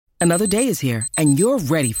Another day is here, and you're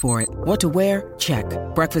ready for it. What to wear? Check.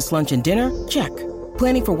 Breakfast, lunch, and dinner? Check.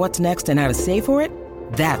 Planning for what's next and how to save for it?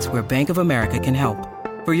 That's where Bank of America can help.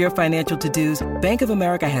 For your financial to-dos, Bank of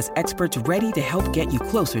America has experts ready to help get you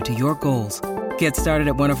closer to your goals. Get started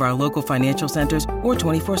at one of our local financial centers or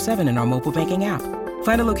 24/7 in our mobile banking app.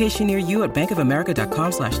 Find a location near you at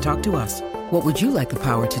bankofamerica.com/talktous. What would you like the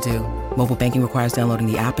power to do? Mobile banking requires downloading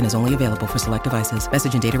the app and is only available for select devices.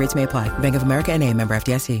 Message and data rates may apply. Bank of America N.A., member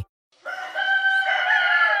FDIC.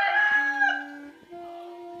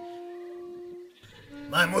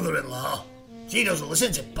 My mother-in-law, she doesn't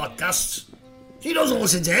listen to podcasts. She doesn't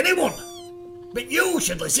listen to anyone. But you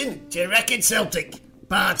should listen to Record Celtic,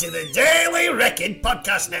 part of the Daily Record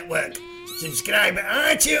Podcast Network. Subscribe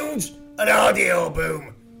at iTunes and Audio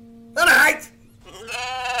Boom. All right.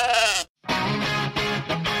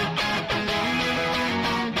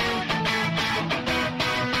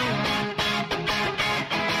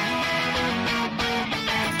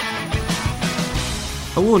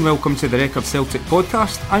 Hello and welcome to the Record Celtic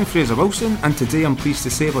podcast. I'm Fraser Wilson, and today I'm pleased to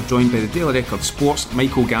say we're joined by the Daily Record Sports'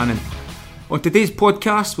 Michael Gannon. On today's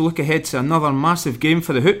podcast we look ahead to another massive game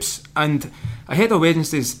for the Hoops, and ahead of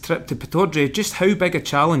Wednesday's trip to Pittodrie, just how big a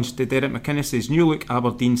challenge did Derek McInnes' new look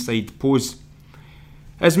Aberdeen side pose?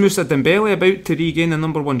 Is Moussa Dembele about to regain the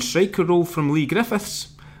number one striker role from Lee Griffiths?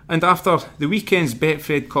 And after the weekend's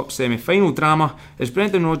Betfred Cup semi-final drama, is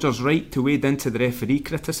Brendan Rodgers right to wade into the referee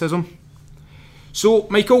criticism? So,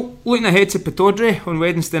 Michael, looking ahead to Pittodrie on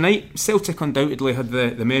Wednesday night, Celtic undoubtedly had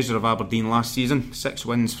the measure of Aberdeen last season, 6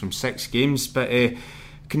 wins from 6 games, but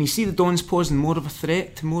can you see the Dons posing more of a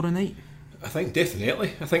threat tomorrow night? I think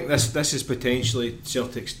definitely. I think this is potentially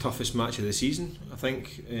Celtic's toughest match of the season. I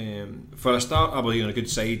think for a start, Aberdeen on a good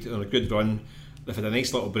side, on a good run. They've had a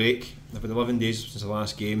nice little break. They've had 11 days since the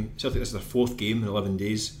last game. Celtic, this is their 4th game in 11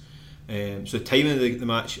 days. So the timing of the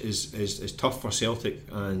match is tough for Celtic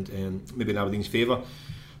and maybe in Aberdeen's favour.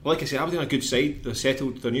 But like I say, Aberdeen are a good side. They're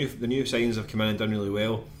settled. The new signings have come in and done really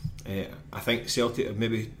well. I think Celtic have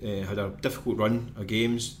maybe had a difficult run of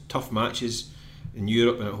games, tough matches in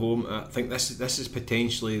Europe and at home. I think this is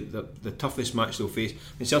potentially the toughest match they'll face. I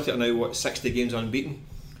mean, Celtic are now 60 games unbeaten.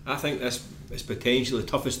 I think this is potentially the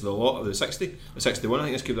toughest of the lot of the 60, the 61. I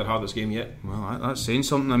think this could be their hardest game yet. Well, that's saying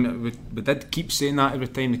something. I mean, we did keep saying that every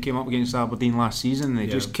time they came up against Aberdeen last season. They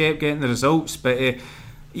just kept getting the results, but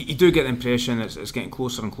you do get the impression it's getting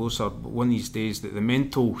closer and closer. But one of these days that the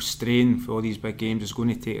mental strain for all these big games is going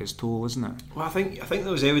to take its toll, isn't it? Well, I think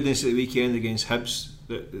there was evidence at the weekend against Hibs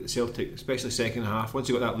that Celtic, especially second half, once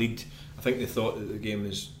they got that lead, I think they thought that the game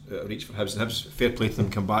was out of reach for Hibs. And Hibs, fair play to them,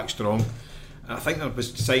 come back strong. I think there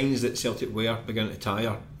was signs that Celtic were beginning to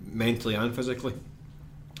tire mentally and physically.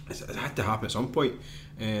 It had to happen at some point.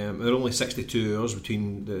 There were only 62 hours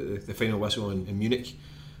between the final whistle in Munich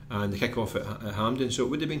and the kick-off at Hampden, so it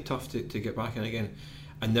would have been tough to get back in again.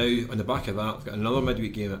 And now on the back of that, we've got another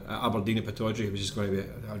midweek game at Aberdeen and Pittodrie, which is going to be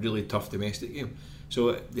a really tough domestic game.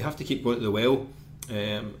 So they have to keep going to the well.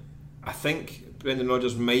 I think Brendan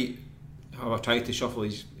Rodgers might have tried to shuffle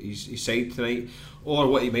his side tonight, or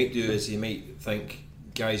what he might do is he might think,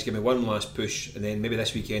 guys, give me one last push, and then maybe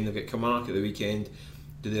this weekend they'll get Kilmarnock at the weekend,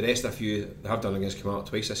 do the rest of you. They have done against Kilmarnock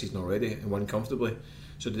twice this season already and won comfortably,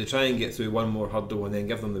 so do they try and get through one more hurdle and then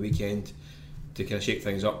give them the weekend to kind of shake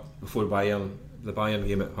things up before the Bayern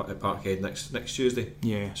game at Parkhead next Tuesday.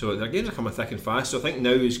 Yeah. So their games are coming thick and fast, so I think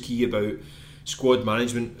now is key about squad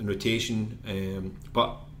management and rotation,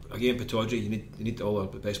 but again, Pittodrie, you need all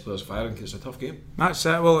the best players firing because it's a tough game. That's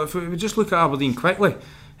it. Well, if we just look at Aberdeen quickly,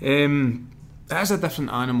 it is a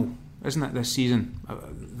different animal, isn't it, this season?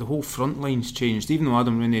 The whole front line's changed, even though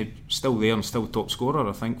Adam Rooney's still there and still top scorer,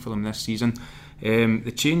 I think, for them this season.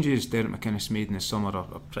 The changes Derek McInnes made in the summer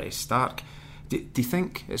are pretty stark. Do you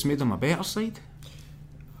think it's made them a better side?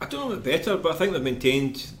 I don't know about better, but I think they've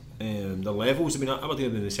maintained the levels. I mean, Aberdeen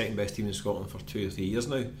have been the second best team in Scotland for 2 or 3 years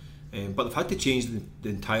now. But they've had to change the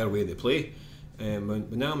entire way they play.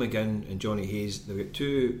 With Niall McGinn and Johnny Hayes, they've got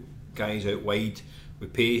 2 guys out wide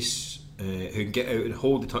with pace who can get out and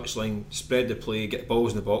hold the touchline, spread the play, get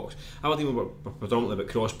balls in the box. Aberdeen were predominantly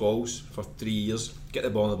about cross balls for 3 years, get the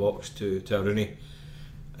ball in the box to Rooney.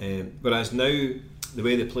 Whereas now the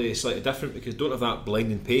way they play is slightly different because they don't have that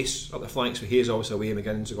blinding pace up the flanks. With Hayes also away,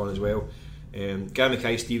 McGinn's gone as well. Gary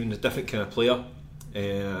Mackay-Steven is a different kind of player.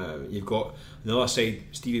 You've got on the other side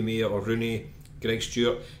Stevie Mayer or Rooney, Greg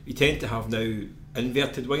Stewart. You tend to have now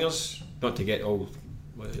inverted wingers, not to get all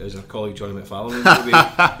as our colleague Johnny McFarlane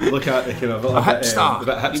maybe look at the kind of a bit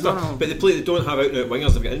hipster. But they don't have out-and-out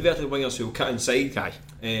wingers. They've got inverted wingers who will cut inside.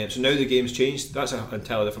 So now the game's changed. That's an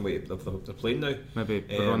entirely different way they're playing now. Maybe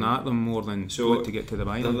run at them more than to get to the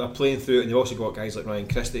line. They're playing through, and they've also got guys like Ryan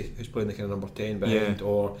Christie who's playing the kind of number 10 behind,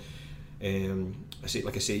 or I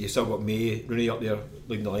say you've still got May, Rooney up there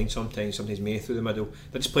leading the line sometimes May through the middle.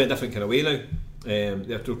 They're just playing a different kind of way now.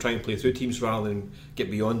 They have to try and play through teams rather than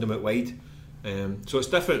get beyond them out wide. So it's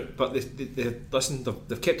different, but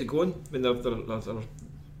they've kept it going. I mean, they're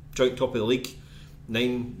joint top of the league,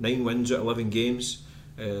 9 wins out of 11 games.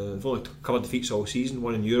 They've only a couple of defeats all season,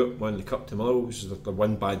 one in Europe, one in the Cup tomorrow, which is their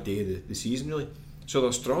one bad day of the season really. So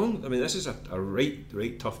they're strong. I mean, this is a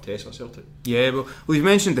right tough test for Celtic. Yeah, well, we've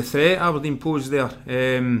mentioned the threat Aberdeen pose there.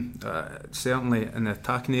 Certainly in the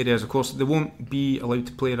attacking areas. Of course, they won't be allowed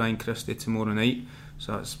to play Ryan Christie tomorrow night,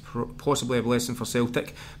 so that's possibly a blessing for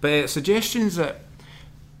Celtic. But suggestions that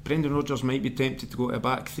Brendan Rodgers might be tempted to go to a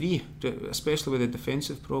back three, especially with the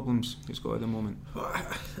defensive problems he's got at the moment. Well,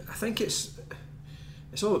 I think it's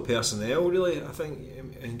all about personnel, really. I think,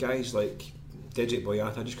 and guys like Dedrick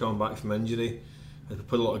Boyata just coming back from injury. They've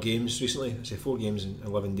played a lot of games recently. I say 4 games in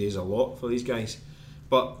 11 days is a lot for these guys.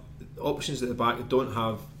 But options at the back don't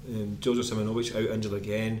have Jozo Simonovic out injured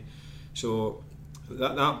again. So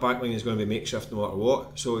that back line is going to be makeshift no matter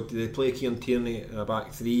what. So do they play Kieran Tierney in a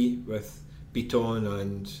back three with Beaton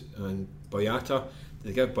and Boyata? Do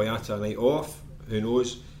they give Boyata a night off? Who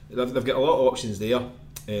knows? They've got a lot of options there,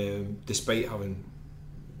 despite having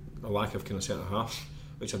a lack of kind of centre half,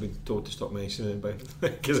 which I've been told to stop mentioning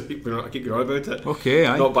because I keep going on about it. Okay,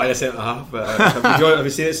 aye. Not buying a centre half, but I've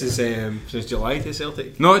been saying it since July to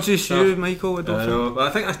Celtic. Not just you, Michael. I know, but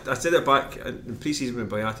I think I said it back in pre-season when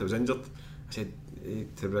Boyata was injured. I said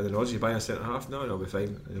to Brendan Rodgers, "You buying a centre half?" No, I'll be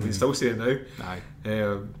fine. And we still say it now.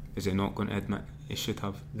 Aye. Is he not going to admit he should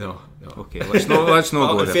have? No. Okay, let's not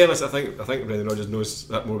well, go. In fairness, I think Brendan Rodgers knows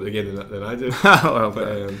that more about the game than I do. Well,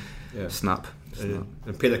 but yeah. Snap.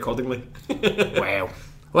 And paid accordingly. Well.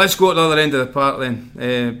 Let's go to the other end of the park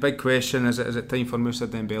then. Big question, is it time for Moussa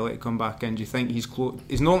Dembele to come back in? Do you think he's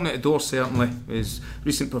knocking at the door, certainly? His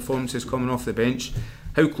recent performances coming off the bench.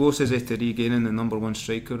 How close is he to regaining the number 1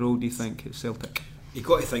 striker role, do you think, at Celtic? You've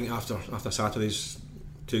got to think after Saturday's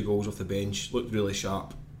 2 goals off the bench, looked really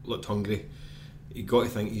sharp, looked hungry. You've got to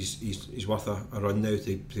think he's worth a run now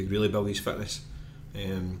to really build his fitness.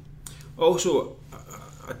 Also,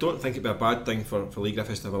 I don't think it'd be a bad thing for Lee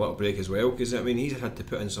Griffiths to have a little break as well, because I mean he's had to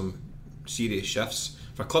put in some serious shifts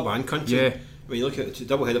for club and country. Yeah. When you look at the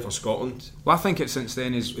double header for Scotland, well, I think it since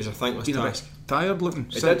then is a thankless been task. A bit tired looking.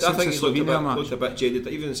 I think he looked a bit jaded.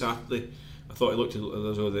 Even Saturday, I thought he looked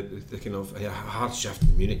as though the kind of a hard shift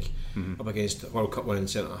in Munich up against World Cup winning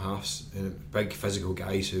centre halves and big physical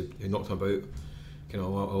guys who knocked him about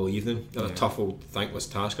all evening. A tough old thankless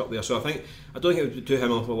task up there. So I don't think it would do him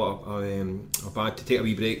an awful lot of bad to take a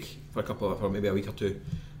wee break for maybe a week or two.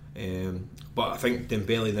 But I think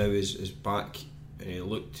Dembele now is back. He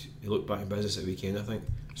looked back in business at the weekend, I think.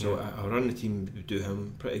 So a run the team would do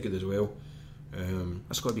him pretty good as well.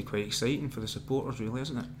 That's got to be quite exciting for the supporters, really,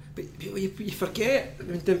 isn't it? But you forget, I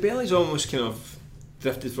mean, Dembele's almost kind of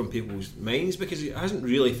drifted from people's minds because he hasn't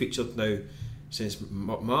really featured now since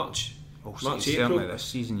March. March, April. This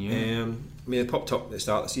season, yeah. I mean, they popped up at the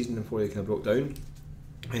start of the season before they kind of broke down.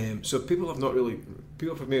 So people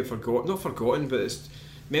have maybe forgotten, but it's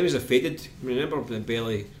memories have faded. I mean, remember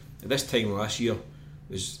Dembele at this time last year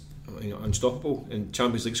was unstoppable in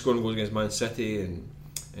Champions League, scoring goals against Man City and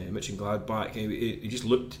Mönchengladbach. He just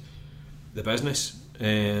looked the business,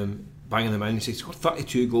 banging them in. He scored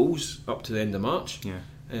 32 goals up to the end of March. Yeah,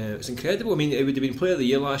 it's incredible. I mean, it would have been Player of the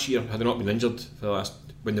Year last year had he not been injured for the last.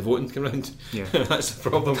 When the voting came round, that's the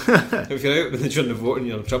problem. If you're out during the voting,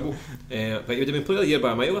 you're in trouble. But he would have been Player of the Year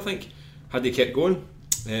by a mile, I think, had they kept going.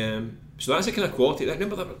 So that's the kind of quality. I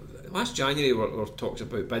remember last January were talks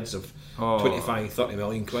about bids of 25-30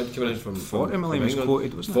 million quid coming in from 40 million was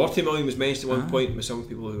quoted, wasn't it? 40 million was mentioned at one point with some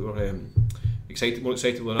people who were more excited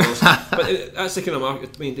than others. But that's the kind of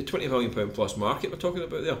market. I mean, the £20 million plus market we're talking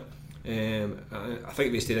about there. I think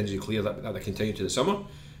if they stayed injury clear, that would continue to the summer.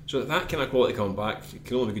 So that kind of quality coming back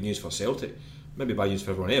can only be good news for Celtic, maybe bad news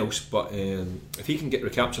for everyone else. But if he can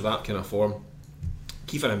recapture that kind of form,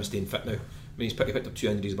 key for him is staying fit now. I mean, he picked up 2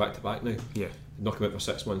 injuries back to back now. Yeah, knock him out for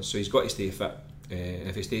 6 months, so he's got to stay fit. And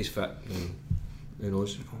if he stays fit, then who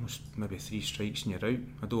knows? Almost maybe 3 strikes and you're out.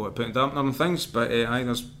 I don't want to put a dampener on things, but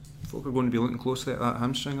there's folk are going to be looking closely at that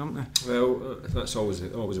hamstring, aren't they? Well, that's always a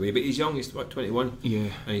way. But he's young. He's 21. Yeah,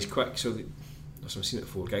 and he's quick. So I've seen it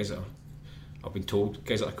before. Guys that are I've been told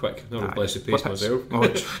guys that are quick, not bless the pace myself.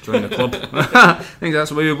 Join the club. I think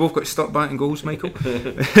that's why we both got stuck back in goals, Michael.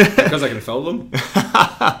 Because I can fill them.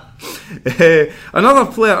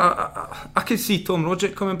 Another player, I could see Tom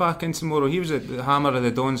Roderick coming back in tomorrow. He was the hammer of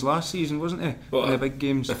the Dons last season, wasn't he? Well, in the big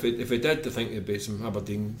games. If he did, I think there'd be some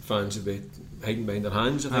Aberdeen fans would be hiding behind their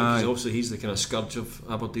hands. I think because obviously he's the kind of scourge of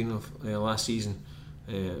Aberdeen of last season.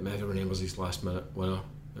 Everyone remembers his last minute winner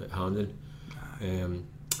at Hampden.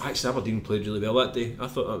 Actually, Aberdeen played really well that day. I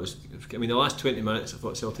thought that was. I mean, the last 20 minutes, I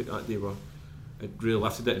thought Celtic that day had really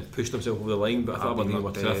lifted it and pushed themselves over the line. But I thought Aberdeen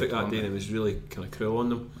were terrific that day, and it was really kind of cruel on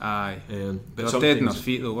them. But they were dead in their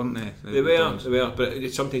feet, though, weren't they? They were.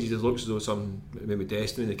 But sometimes it just looks as though some maybe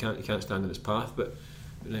destiny. They can't stand in its path. But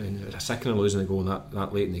I mean, it's a second of losing a goal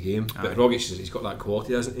that late in the game. But Rogic, he's got that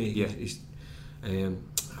quality, hasn't he? Yeah.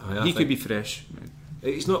 He could be fresh.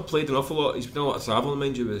 He's not played an awful lot. He's been a lot of travelling,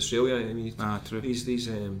 mind you, with Australia. I mean, true. These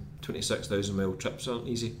 26,000 mile trips aren't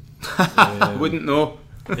easy. Wouldn't know.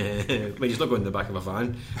 I mean, he's not going in the back of a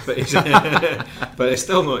van, but it's, but it's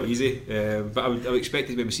still not easy. But I would expect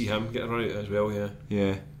to maybe see him get a run out as well.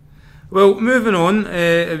 Yeah. Well, moving on.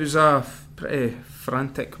 It was a pretty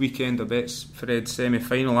frantic weekend of Betfred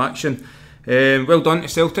semi-final action. Well done to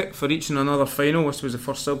Celtic for reaching another final. This was the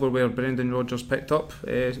first silverware Brendan Rodgers picked up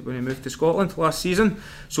when he moved to Scotland last season.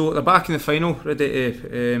 So they're back in the final, ready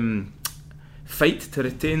to fight to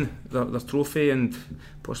retain their trophy and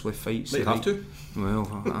possibly fight. Might have to.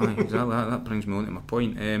 Well, exactly. That brings me on to my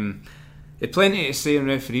point. He had plenty to say on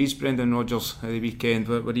referees, Brendan Rodgers, at the weekend.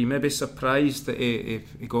 Were you maybe surprised that he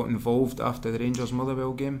got involved after the Rangers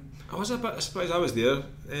Motherwell game? I was a bit surprised. I was there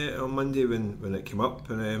on Monday when it came up,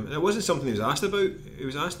 and it wasn't something he was asked about. We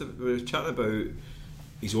were chatting about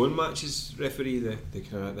his own matches referee, the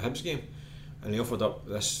Hibs game, and he offered up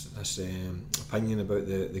this opinion about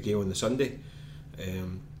the game on the Sunday.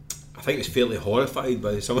 I think he's fairly horrified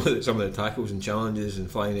by some of the tackles and challenges and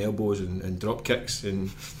flying elbows and drop kicks and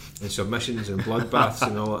submissions and bloodbaths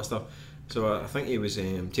and all that stuff. So I think he was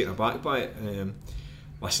taken aback by it.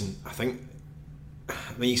 Listen,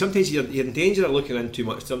 I mean, sometimes you're in danger of looking in too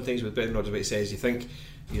much. Sometimes with Brendan Rodgers, what he says, you think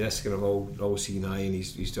he's this kind of all seeing eye, and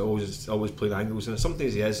he's always playing angles, and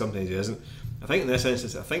sometimes he is, sometimes he isn't. I think in this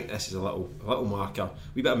instance, this is a little marker, a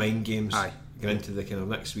wee bit of mind games going into the kind of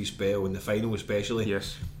next wee spell and the final especially.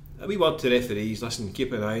 Yes. A wee word to referees: listen,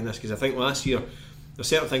 keep an eye on this, because I think last year there's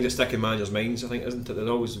certain things that stick in managers' minds. I think, isn't it? We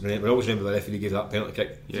always remember the referee gave that penalty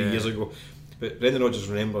kick 3 years ago. But Brendan Rodgers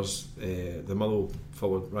remembers the Motherwell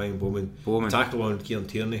forward Ryan Bowman tackle on Kieran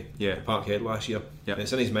Tierney at Parkhead last year. And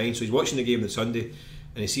it's in his mind, so he's watching the game on Sunday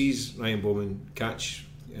and he sees Ryan Bowman catch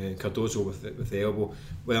Cardozo with the elbow,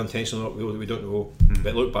 well intentional or not, we don't know, but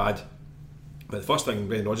it looked bad. But the first thing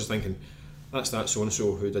Brendan Rodgers thinking, that's that so and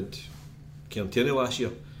so who did Kieran Tierney last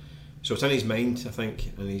year. So it's in his mind, I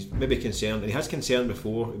think, and he's maybe concerned, and he has concerned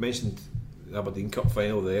before. He mentioned the Aberdeen Cup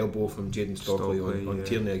final, the elbow from Jayden Stockley on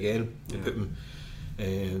Tierney again, put him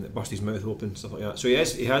burst his mouth open, stuff like that. So he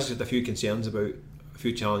has had a few concerns about a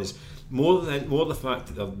few challenges. More the fact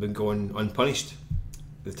that they've been going unpunished.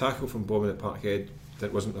 The tackle from Bowman at Parkhead,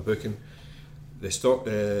 that wasn't a booking. The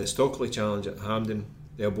Stockley challenge at Hampden,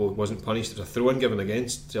 the elbow wasn't punished. There was a throw-in given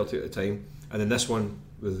against Celtic at the time, and then this one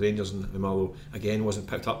with Rangers and Mallow again wasn't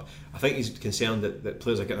picked up. I think he's concerned that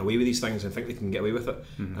players are getting away with these things and think they can get away with it.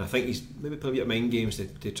 And I think he's maybe put a bit of mind games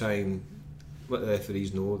to try and let the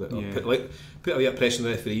referees know that, put a bit of pressure on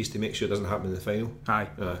the referees to make sure it doesn't happen in the final. I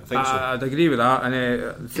think so. I'd agree with that,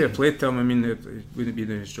 and fair play to him. I mean, it wouldn't be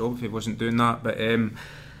doing his job if he wasn't doing that. But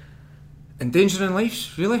endangering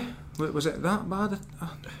lives, really? Was it that bad?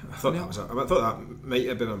 I thought that might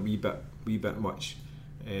have been a wee bit much.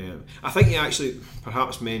 I think he actually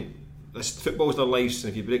perhaps meant this football's their lives,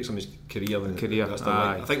 and if you break somebody's career, then that's their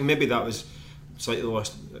life. I think maybe that was slightly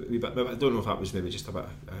lost a wee bit. I don't know if that was maybe just a bit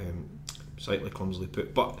slightly clumsily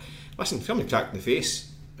put. But listen, if somebody cracked in the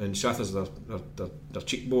face and shatters their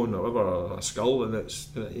cheekbone or whatever, or a skull,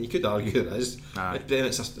 and you could argue it is. Then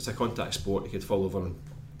it's a contact sport. You could fall over and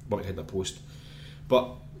bump your head in a post.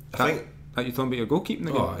 But I think. Are you talking about your goalkeeping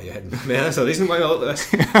again? Oh yeah, man, that's the reason why I look at this.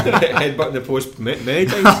 Headbutting the post many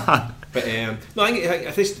times. But no,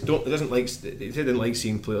 I think they didn't like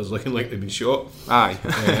seeing players looking like they've been shot.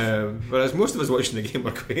 Whereas most of us watching the game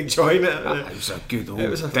were quite enjoying it. It was a good old it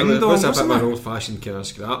was a bit of an old-fashioned kind of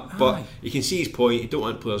scrap. But you can see his point. You don't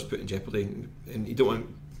want players put in jeopardy, and you don't want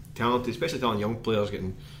talented, especially talented young players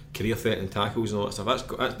getting career-threatening tackles and all that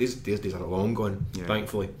stuff. These days are long gone,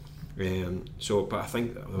 thankfully. But I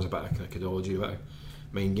think there was a bit of kind of cadoology, a bit of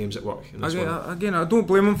mind games at work. Again, I don't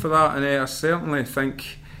blame him for that, and I certainly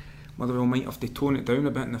think Motherwell might have to tone it down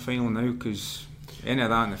a bit in the final now, because any of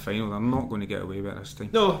that in the final, they're not going to get away with it this time.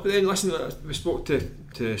 No, but then listen, we spoke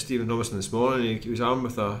to Stephen Robinson this morning. He was armed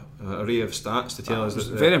with an array of stats to tell us. I was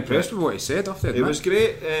very impressed with what he said. I have to admit. It was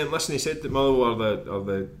great. Listen, he said that Motherwell are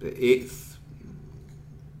the 8th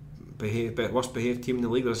worst behaved team in the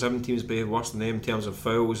league. There are 7 teams behave worse than them in terms of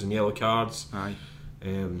fouls and yellow cards. Aye.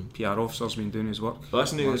 PR officer's been doing his work.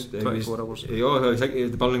 Listen, he was 24 hours. I think he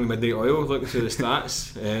was burning the midnight oil looking through the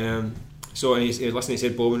stats. So he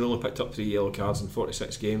said Bowman only picked up 3 yellow cards in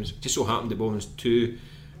 46 games. Just so happened that Bowman's 2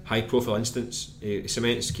 high profile incidents, he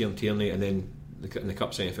cements Kieran Tierney, and then in the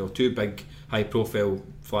Cup semi-final, 2 big high profile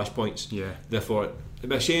flashpoints. Yeah. Therefore it'd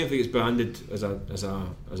be a shame if he gets branded as a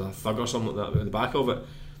thug or something like that at the back of it.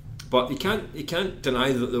 But you can't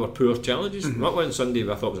deny that there were poor challenges. Rutland on Sunday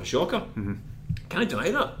I thought was a shocker. Can't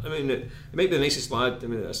deny that. I mean, it might be the nicest lad. I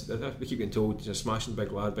mean, we keep getting told he's a smashing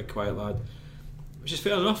big lad, big quiet lad, which is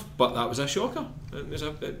fair enough. But that was a shocker. It was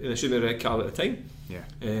it should be a red card at the time. Yeah.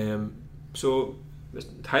 So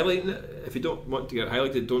highlighting it. If you don't want to get it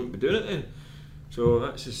highlighted, don't be doing it then. So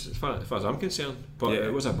that's just as far as I'm concerned. But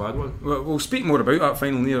it was a bad one. Well, we'll speak more about that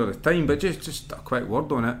final nearer the time. But just a quick word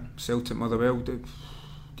on it. Celtic Motherwell. Do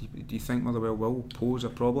you think Motherwell will pose a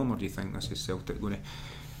problem, or do you think this is Celtic going to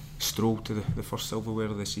stroll to the first silverware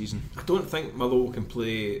of the season? I don't think Motherwell can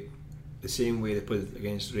play the same way they played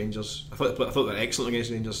against Rangers. I thought they were excellent against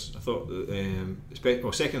Rangers. I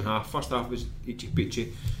thought second half, first half was Ichi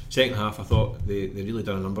Peachy. Second half I thought they really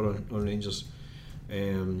done a number on Rangers.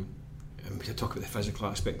 And we could talk about the physical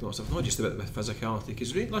aspect and all stuff, not just about the physicality,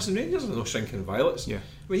 because Rangers are no shrinking violets. Yeah.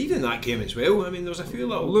 I mean, even in that game as well, I mean, there was a few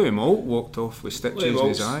little... Louis Moult walked off with stitches in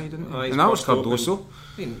his eye, didn't he? And that was Cardoso.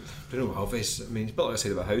 I mean, Bruno Alves, he's built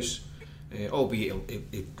outside of a house, albeit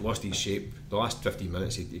he lost his shape. The last 15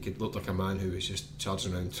 minutes he could look like a man who was just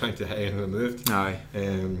charging around trying to hit anything that moved. Aye.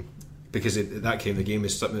 Because at that time the game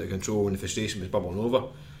was slipping out of control and the frustration was bubbling over.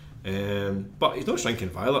 But he's not shrinking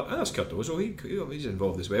violet, and that's Cardoso. He's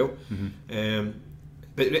involved as well.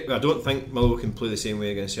 But I don't think Motherwell can play the same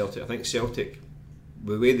way against Celtic. I think Celtic,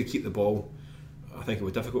 the way they keep the ball, I think it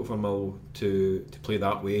would be difficult for Motherwell to play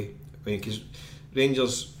that way. I mean, because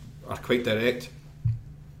Rangers are quite direct,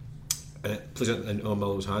 and it plays in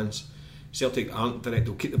Motherwell's hands. Celtic aren't direct.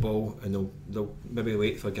 They'll keep the ball and they'll maybe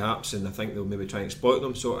wait for gaps, and I think they'll maybe try and exploit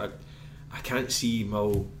them. So I can't see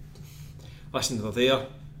Motherwell. Listen, they're there.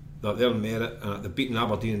 They're there in merit, and they've beaten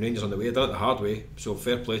Aberdeen and Rangers on the way. They've done it the hard way, so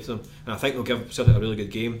fair play to them. And I think they'll give Celtic a really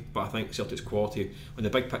good game. But I think Celtic's quality on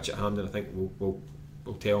the big pitch at Hampden, I think will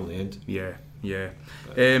tell in the end. Yeah.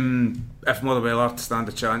 If Motherwell are to stand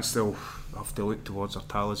a chance, they'll have to look towards their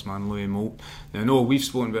talisman, Louis Moult. Now, I know we've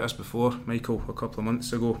spoken about this before, Michael, a couple of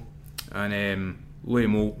months ago, and Louis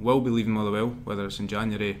Moult will be leaving Motherwell, whether it's in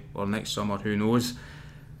January or next summer, who knows.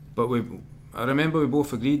 But I remember we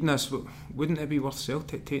both agreed on this. Wouldn't it be worth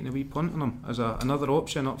Celtic taking a wee punt on him as another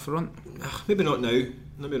option up front? Maybe not now.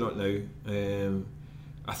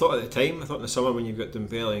 I thought at the time, in the summer when you've got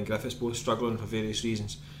Dembele and Griffiths both struggling for various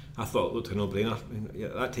reasons, I thought it looked like a no-brainer. I mean,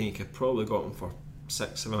 at that time you could probably got him for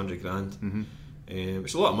 600-700 grand,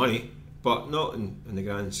 which is a lot of money, but not in the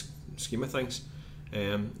grand scheme of things.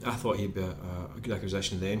 I thought he'd be a good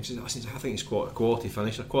acquisition then. I think he's a quality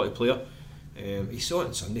finisher, quality player. He saw it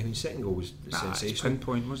on Sunday. I mean, second goal was sensational. It's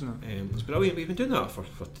pinpoint, wasn't it? It's brilliant. We've been doing that for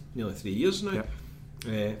nearly 3 years now. Yep.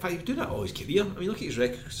 In fact, he's been doing that all his career. I mean, look at his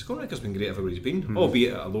record. His scoring record's been great everywhere he's been,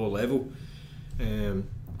 albeit at a lower level.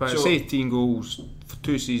 But it's 18 goals for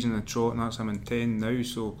 2 seasons in trot, and that's him in 10 now.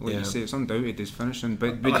 So, like you say, it's undoubted his finishing.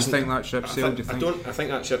 But do you think that ship sailed? I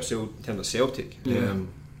think that ship sailed in terms of Celtic. Yeah.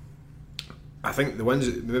 I think the ones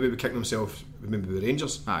that maybe would kick themselves would maybe be the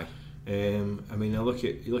Rangers. Aye. I mean, you look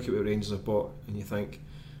at what Rangers have bought, and you think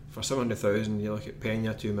for 700,000, you look at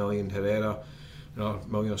Pena, 2 million, Herrera, another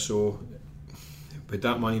million or so. Would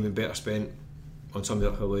that money been better spent on somebody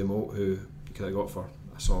like Louis Moult, who you could have got for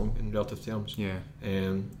a song in relative terms? Yeah.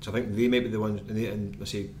 So I think they might be the ones, and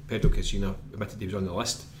let's say Pedro Caixinha admitted he was on the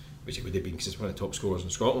list, which it would have been because he's one of the top scorers in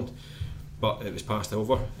Scotland, but it was passed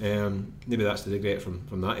over. Maybe that's the regret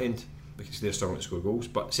from that end, because they're struggling to score goals.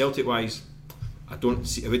 But Celtic wise, I don't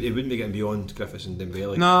see it wouldn't be getting beyond Griffiths and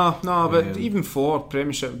Dembele. No, but even for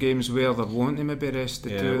Premiership games where they're wanting to maybe rest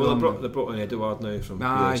the two. Well, they brought in Edouard now from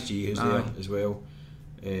PSG, who's there as well.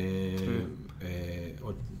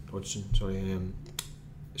 Hodgson, sorry.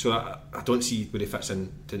 So I don't see where he fits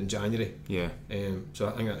in January. Yeah. So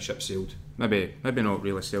I think that ship sailed. Maybe not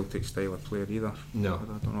really Celtic style of player either. No.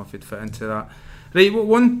 I don't know if he'd fit into that. Right, well,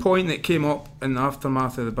 one point that came up in the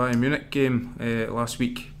aftermath of the Bayern Munich game last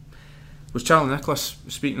week was Charlie Nicholas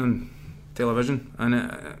speaking on television,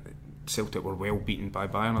 and Celtic were well beaten by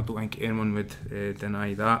Bayern. I don't think anyone would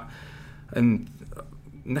deny that. And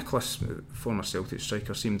Nicholas, former Celtic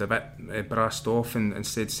striker, seemed a bit brassed off and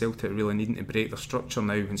said Celtic really needing to break their structure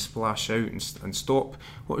now and splash out and stop,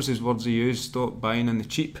 what was his words he used, stop buying in the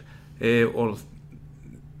cheap, or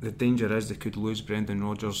the danger is they could lose Brendan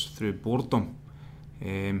Rodgers through boredom.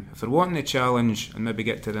 If they're wanting to challenge and maybe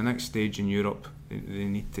get to the next stage in Europe, they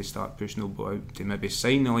need to start pushing Obo out to maybe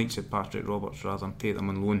sign the likes of Patrick Roberts rather than take them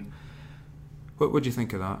on loan. What would you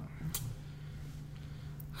think of that?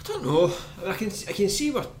 I don't know. I can see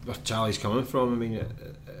where Charlie's coming from. I mean,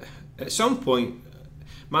 at some point,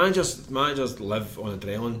 managers live on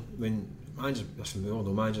adrenaline. I mean, we all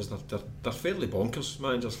know managers, they're fairly bonkers.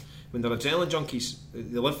 Managers, when they're adrenaline junkies,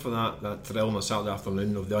 they live for that thrill on a Saturday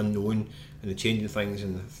afternoon of the unknown and the changing things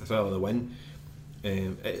and the thrill of the win.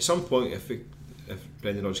 At some point, if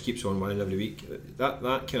Brendan Rodgers keeps on winning every week, that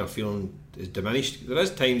kind of feeling is diminished. There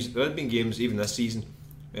have been games even this season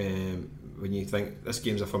when you think this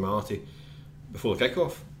game's a formality before the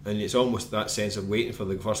kick-off, and it's almost that sense of waiting for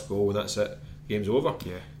the first goal and that's it, game's over.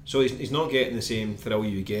 Yeah. So he's not getting the same thrill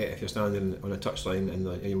you get if you're standing on a touchline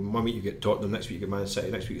and one week you get Tottenham, next week you get Man City,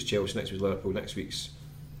 next week it's Chelsea, next week's Liverpool, next week's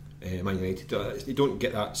Man United. You don't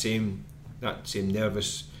get that same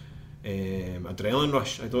nervous adrenaline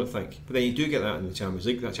rush, I don't think. But then you do get that in the Champions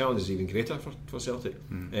League. That challenge is even greater for Celtic.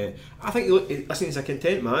 I think, listen, he's a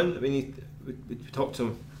content man. I mean, we talk to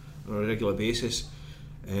him on a regular basis,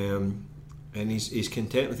 and he's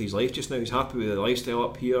content with his life just now. He's happy with the lifestyle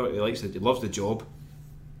up here. He loves the job.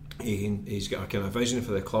 He's got a kind of vision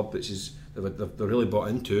for the club which is they're really bought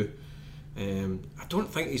into. I don't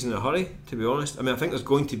think he's in a hurry, to be honest. I mean, I think there's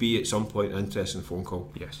going to be at some point an interesting phone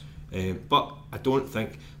call. Yes. But I don't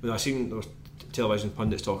think, when I seen there was television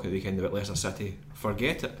pundits talking at the weekend about Leicester City,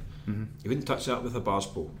 forget it. You wouldn't touch that with a bar's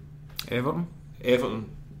pole. Everton,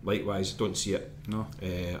 likewise, don't see it. No.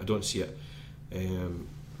 I don't see it.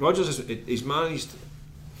 Rodgers he's managed.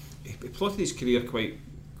 He plotted his career quite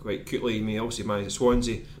cutely. I mean, he obviously managed at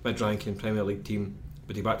Swansea, mid-ranking Premier League team,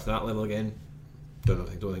 but he back to that level again? Don't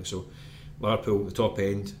think so. Liverpool, the top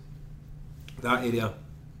end, that area,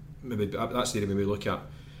 maybe that's the area maybe look at.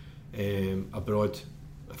 Abroad,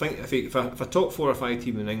 I think if a top 4 or 5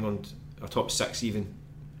 team in England, or top 6 even,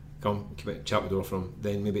 come chat the door from,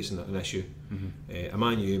 then maybe it's an issue. A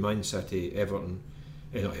Man U, Man City, Everton,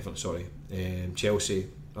 not Everton, sorry, Chelsea,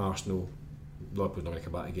 Arsenal, Liverpool's not going to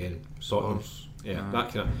come back again. Tottenham,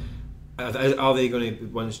 that kind of. Are they going to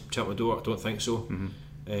win Champions Door? I don't think so.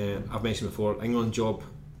 I've mentioned before, England job.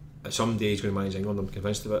 Someday he's going to manage England. I'm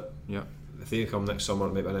convinced of it. Yeah. If they come next summer,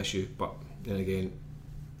 it might be an issue. But then again,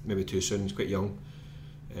 maybe too soon. He's quite young.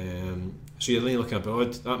 So you're looking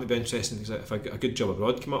abroad. That might be interesting. If a good job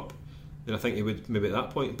abroad come up, then I think he would maybe at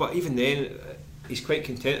that point. But even then, he's quite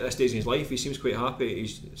content at this stage in his life. He seems quite happy.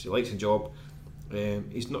 He likes the job.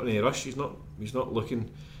 He's not in any rush. He's not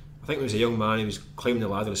looking. I think when he was a young man, he was climbing the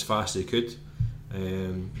ladder as fast as he could.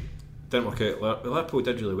 Didn't work out. Liverpool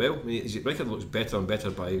did really well. I mean, his record looks better and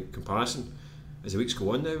better by comparison as the weeks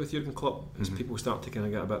go on now with Jurgen Klopp. As people start to kind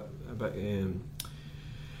of get a bit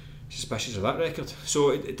suspicious of that record. So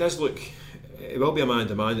it does look. It will be a man in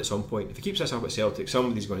demand at some point. If he keeps this up at Celtic,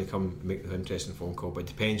 somebody's going to come and make an interesting phone call. But it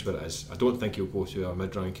depends where it is. I don't think he'll go to a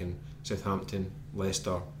mid-ranking Southampton,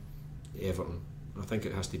 Leicester, Everton. I think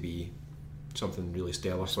it has to be something really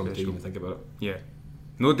stellar for him to even think about it. Yeah.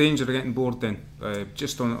 No danger of getting bored then.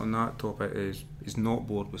 Just on that topic, he's not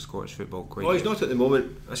bored with Scottish football quite. Well, he's not at the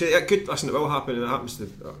moment. I say it could. Listen, it will happen, and it happens to.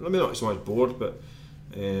 Maybe not so much bored, but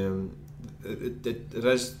it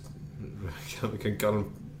is concurrent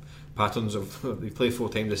patterns of they play 4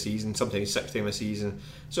 times a season, sometimes 6 times a season.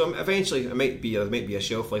 So eventually, there might be a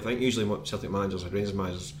shelf life. I think usually what Celtic managers or Rangers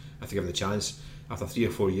managers have to give them the chance. After 3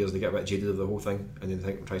 or 4 years, they get a bit jaded of the whole thing, and then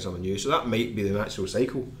think try something new. So that might be the natural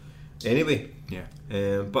cycle. Anyway,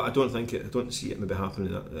 but I don't see it maybe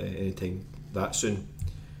happening any time that soon.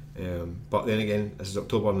 But then again, this is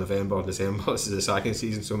October, November, December. This is the sacking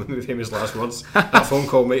season, so maybe famous last words. That phone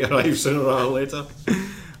call might arrive sooner rather than later.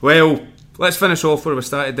 Well, let's finish off where we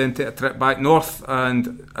started, then take a trip back north.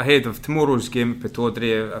 And ahead of tomorrow's game at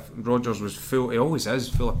Pittodrie, Rodgers was full. He always is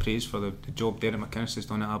full of praise for the job Derek McInnes has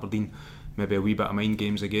done at Aberdeen. Maybe a wee bit of mind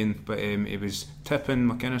games again, but he was tipping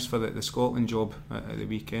McInnes for the Scotland job at the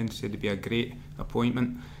weekend. Said it'd be a great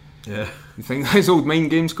appointment. Yeah. You think his old mind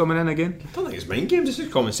games coming in again? I don't think it's mind games, it's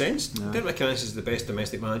just common sense. No. Derek McInnes is the best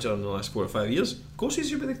domestic manager in the last 4 or 5 years. Of course he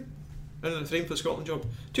should be in the frame for the Scotland job.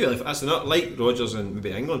 Too early for that's not like Rodgers and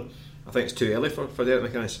maybe England. I think it's too early for Derek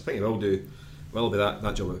McInnes. I think he will be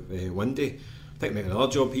that job one day. I think maybe another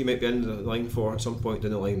job he might be in the line for at some point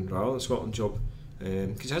down the line rather than the Scotland job.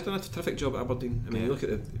 Because he has done a terrific job at Aberdeen. I mean, you look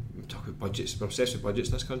at talk about budgets. We're obsessed with budgets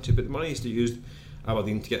in this country, but the money is to use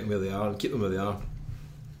Aberdeen to get them where they are and keep them where they are.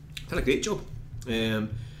 Did a great job, and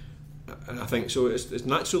I think so. It's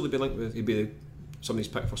natural to be linked with. He'd be somebody's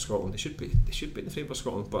picked for Scotland. They should be in the frame for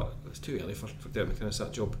Scotland, but it's too early for Derek McInnes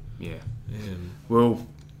that job. Yeah. Well,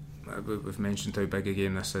 we've mentioned how big a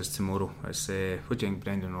game this is tomorrow. It's what do you think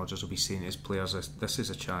Brendan Rodgers will be saying to his players? This is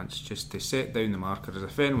a chance just to set down the marker, as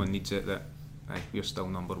if anyone needs it, that we're still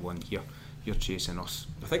number one here. You're chasing us.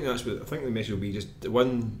 I think the message will be just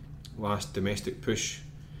one last domestic push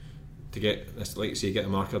to get this, like you say, get the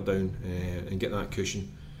marker down and get that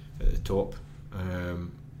cushion at the top.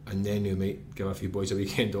 And then he might give a few boys a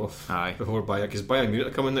weekend off before Bayern, because Bayern Munich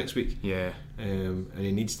are coming next week. Yeah. And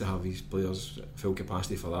he needs to have these players full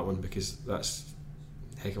capacity for that one, because that's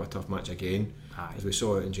a heck of a tough match again. As we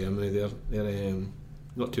saw it in Germany, they're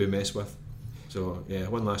not to mess with. So yeah,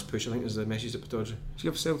 one last push, I think, is the message at Pittodrie. Do you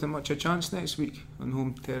give Celtic much a chance next week on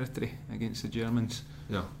home territory against the Germans?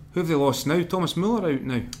 No. Who have they lost now? Thomas Müller out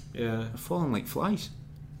now. Yeah. They're falling like flies.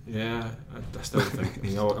 Yeah, I still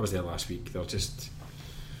think. I was there last week. They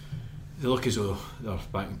look as though they're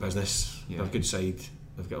back in business. Yeah. They're a good side.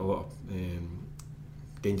 They've got a lot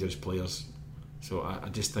of dangerous players. So I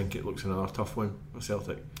just think it looks another tough one for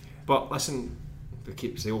Celtic. But listen, they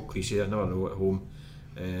keep the old cliche, I never know at home.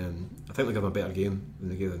 I think they gave them a better game than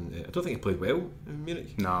they gave them. I don't think they played well in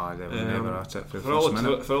Munich. No, they were never at it for the first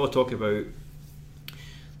minute. For all the talk about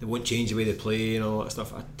they won't change the way they play and all that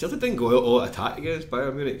stuff, Celtic didn't go out all attack against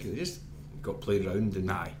Bayern Munich. They just got played around,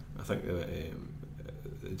 and I think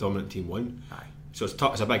the dominant team won. So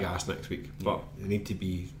it's a big ask next week, but they need to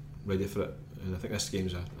be ready for it. And I think this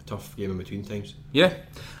game's a tough game in between times. Yeah.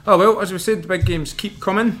 Oh well, as we said, the big games keep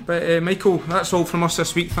coming. But Michael, that's all from us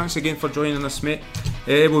this week. Thanks again for joining us, mate.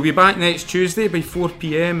 We'll be back next Tuesday by 4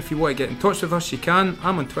 PM. If you want to get in touch with us, you can.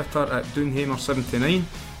 I'm on Twitter at Doonhamer79.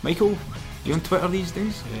 Michael, you on Twitter these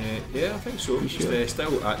days? Yeah, I think so. Sure?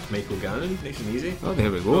 Still at Michael Gannon, nice and easy. Oh,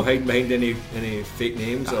 there we go. Not hiding behind any fake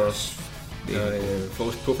names or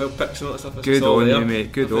false profile pics and all that stuff. Good on you,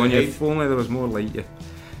 mate. Good on you. If only there was more like you.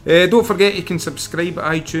 Don't forget you can subscribe at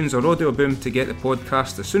iTunes or Audio Boom to get the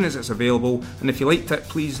podcast as soon as it's available, and if you liked it,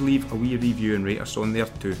 please leave a wee review and rate us on there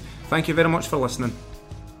too. Thank you very much for listening.